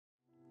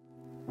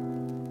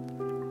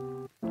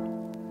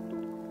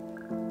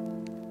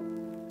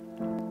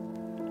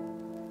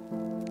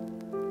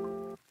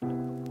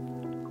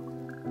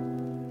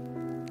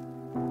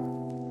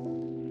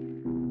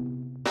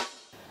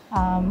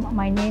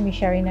My name is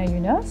Sharina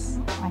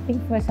Yunos. I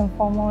think first and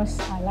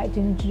foremost, I'd like to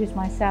introduce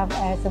myself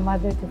as a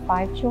mother to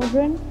 5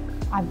 children.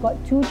 I've got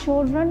 2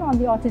 children on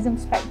the autism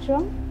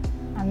spectrum,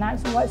 and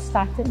that's what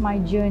started my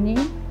journey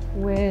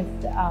with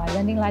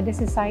Learning Ladder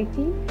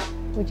Society,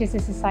 which is a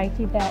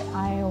society that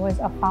I was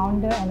a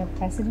founder and a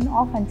president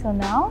of until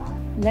now.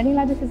 Learning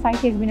Ladder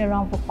Society has been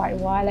around for quite a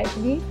while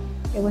actually.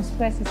 It was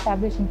first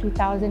established in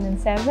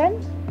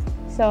 2007,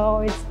 so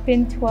it's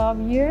been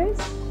 12 years.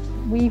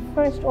 We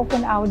first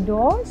opened our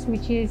doors,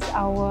 which is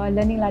our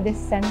Learning Ladder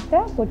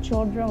Center for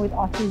children with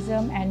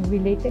autism and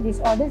related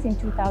disorders in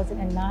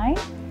 2009.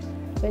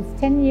 So it's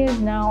 10 years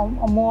now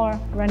or more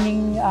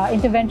running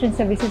intervention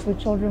services for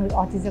children with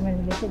autism and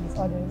related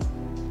disorders.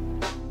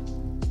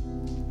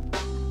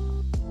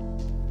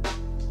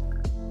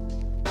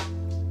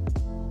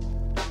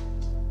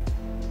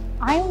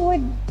 I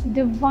would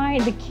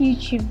divide the key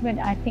achievement,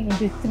 I think,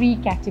 into 3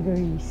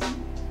 categories.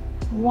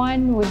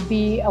 One would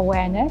be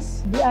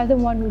awareness, the other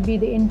one would be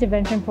the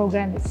intervention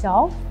program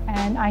itself,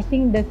 and I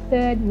think the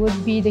third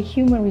would be the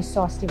human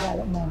resource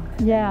development.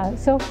 Yeah,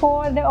 so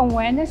for the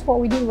awareness, what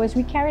we did was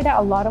we carried out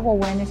a lot of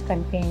awareness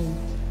campaigns.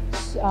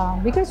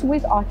 Because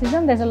with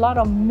autism, there's a lot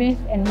of myth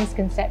and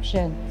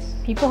misconception.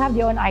 People have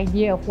their own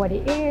idea of what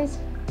it is,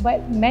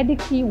 but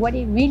medically what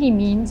it really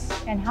means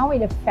and how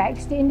it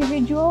affects the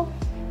individual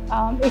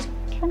it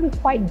can be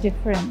quite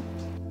different.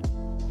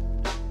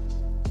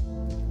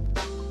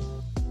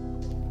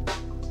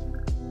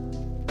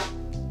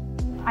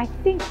 I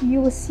think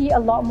you will see a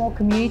lot more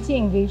community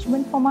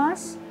engagement from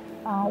us.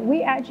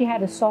 We actually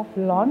had a soft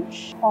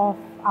launch of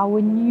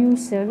our new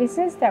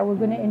services that we're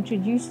going to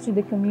introduce to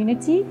the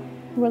community.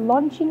 We're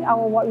launching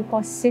our what we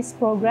call SIS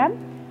program,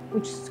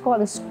 which is called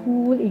the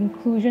School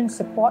Inclusion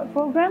Support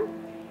Program.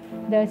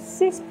 The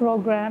SIS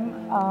program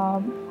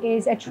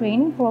is a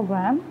training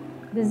program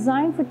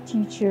designed for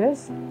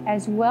teachers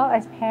as well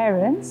as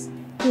parents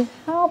to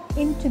help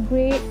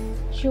integrate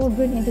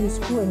children into the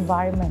school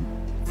environment.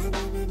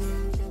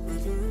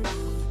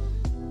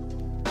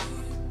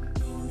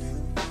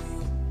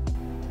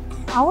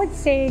 I would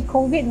say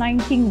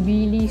COVID-19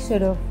 really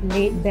sort of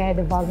laid bare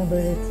the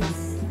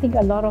vulnerabilities. I think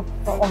a lot of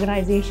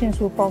organizations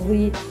will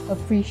probably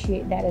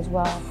appreciate that as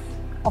well.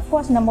 Of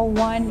course, number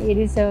one, it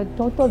is a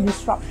total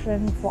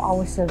disruption for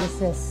our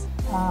services.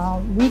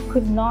 We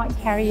could not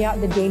carry out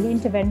the daily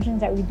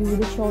interventions that we do with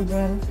the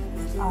children.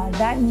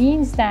 That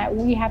means that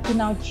we have to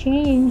now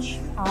change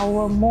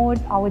our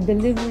mode, our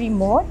delivery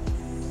mode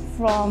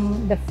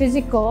from the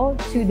physical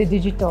to the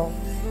digital.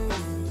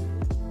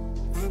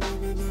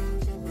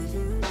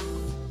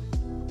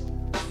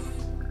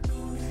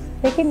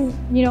 They can,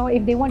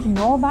 if they want to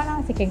know about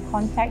us, they can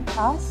contact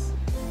us.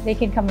 They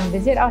can come and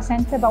visit our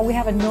center, but we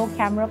have a no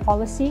camera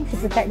policy to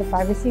protect the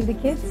privacy of the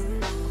kids.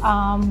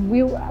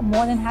 We're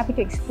more than happy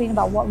to explain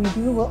about what we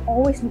do. We're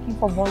always looking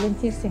for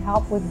volunteers to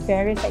help with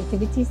various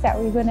activities that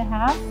we're going to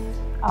have,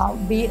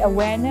 be it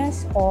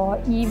awareness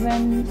or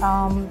even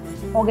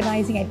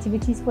organizing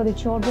activities for the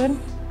children.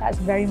 That's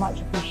very much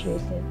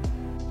appreciated.